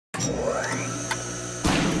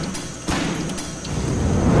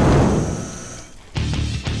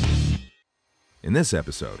In this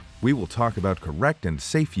episode, we will talk about correct and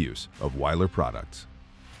safe use of Weiler products.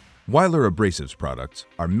 Weiler Abrasives products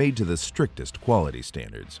are made to the strictest quality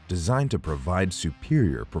standards, designed to provide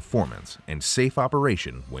superior performance and safe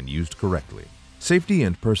operation when used correctly. Safety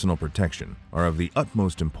and personal protection are of the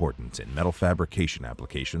utmost importance in metal fabrication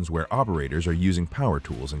applications where operators are using power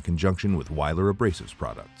tools in conjunction with Weiler Abrasives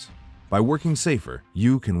products. By working safer,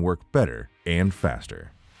 you can work better and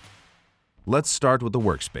faster. Let's start with the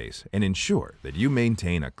workspace and ensure that you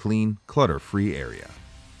maintain a clean, clutter-free area.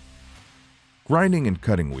 Grinding and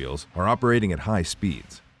cutting wheels are operating at high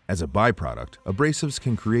speeds. As a byproduct, abrasives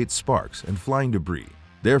can create sparks and flying debris.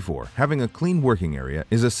 Therefore, having a clean working area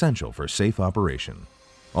is essential for safe operation.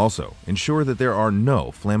 Also, ensure that there are no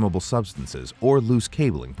flammable substances or loose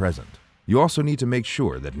cabling present. You also need to make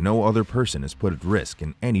sure that no other person is put at risk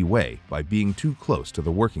in any way by being too close to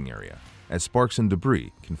the working area, as sparks and debris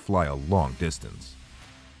can fly a long distance.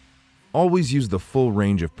 Always use the full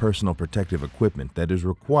range of personal protective equipment that is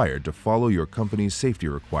required to follow your company's safety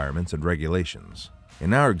requirements and regulations.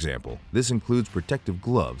 In our example, this includes protective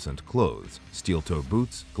gloves and clothes, steel-toe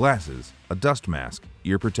boots, glasses, a dust mask,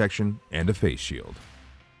 ear protection, and a face shield.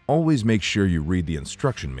 Always make sure you read the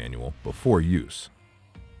instruction manual before use.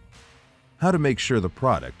 How to make sure the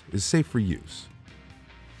product is safe for use.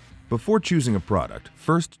 Before choosing a product,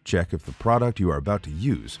 first check if the product you are about to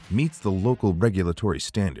use meets the local regulatory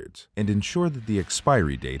standards and ensure that the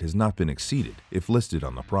expiry date has not been exceeded if listed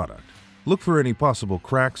on the product. Look for any possible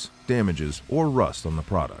cracks, damages, or rust on the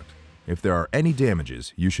product. If there are any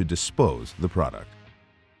damages, you should dispose the product.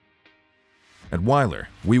 At Weiler,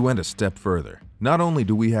 we went a step further. Not only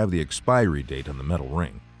do we have the expiry date on the metal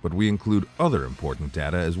ring, but we include other important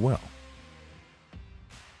data as well.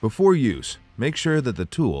 Before use, make sure that the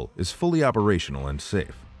tool is fully operational and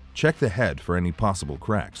safe. Check the head for any possible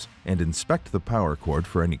cracks and inspect the power cord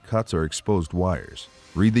for any cuts or exposed wires.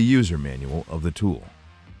 Read the user manual of the tool.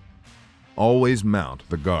 Always mount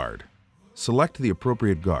the guard. Select the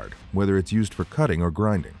appropriate guard, whether it's used for cutting or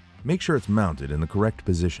grinding. Make sure it's mounted in the correct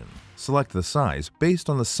position. Select the size based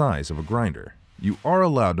on the size of a grinder. You are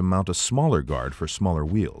allowed to mount a smaller guard for smaller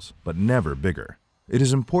wheels, but never bigger. It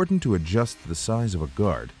is important to adjust the size of a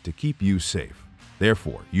guard to keep you safe.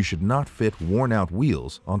 Therefore, you should not fit worn-out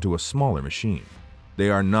wheels onto a smaller machine. They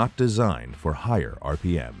are not designed for higher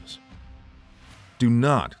RPMs. Do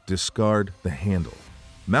not discard the handle.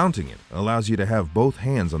 Mounting it allows you to have both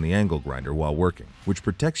hands on the angle grinder while working, which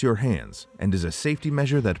protects your hands and is a safety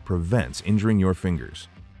measure that prevents injuring your fingers.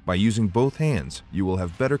 By using both hands, you will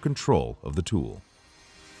have better control of the tool.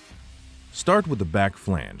 Start with the back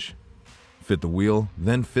flange. Fit the wheel,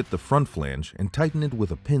 then fit the front flange and tighten it with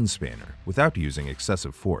a pin spanner without using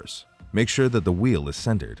excessive force. Make sure that the wheel is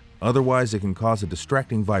centered, otherwise it can cause a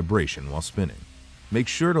distracting vibration while spinning. Make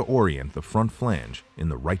sure to orient the front flange in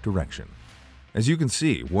the right direction. As you can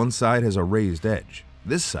see, one side has a raised edge.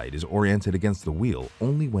 This side is oriented against the wheel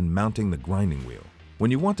only when mounting the grinding wheel. When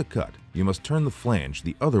you want to cut, you must turn the flange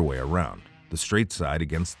the other way around, the straight side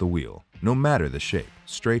against the wheel, no matter the shape,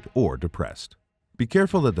 straight or depressed. Be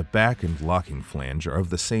careful that the back and locking flange are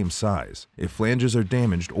of the same size. If flanges are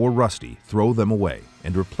damaged or rusty, throw them away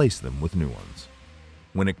and replace them with new ones.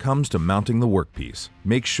 When it comes to mounting the workpiece,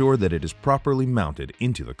 make sure that it is properly mounted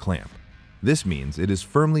into the clamp. This means it is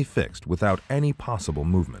firmly fixed without any possible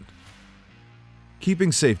movement.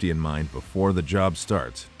 Keeping safety in mind before the job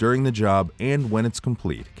starts, during the job, and when it's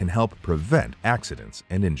complete can help prevent accidents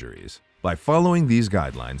and injuries. By following these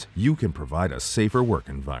guidelines, you can provide a safer work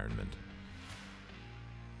environment.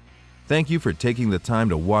 Thank you for taking the time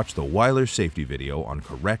to watch the Weiler safety video on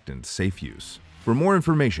correct and safe use. For more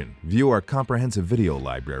information, view our comprehensive video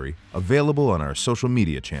library available on our social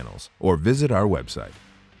media channels or visit our website.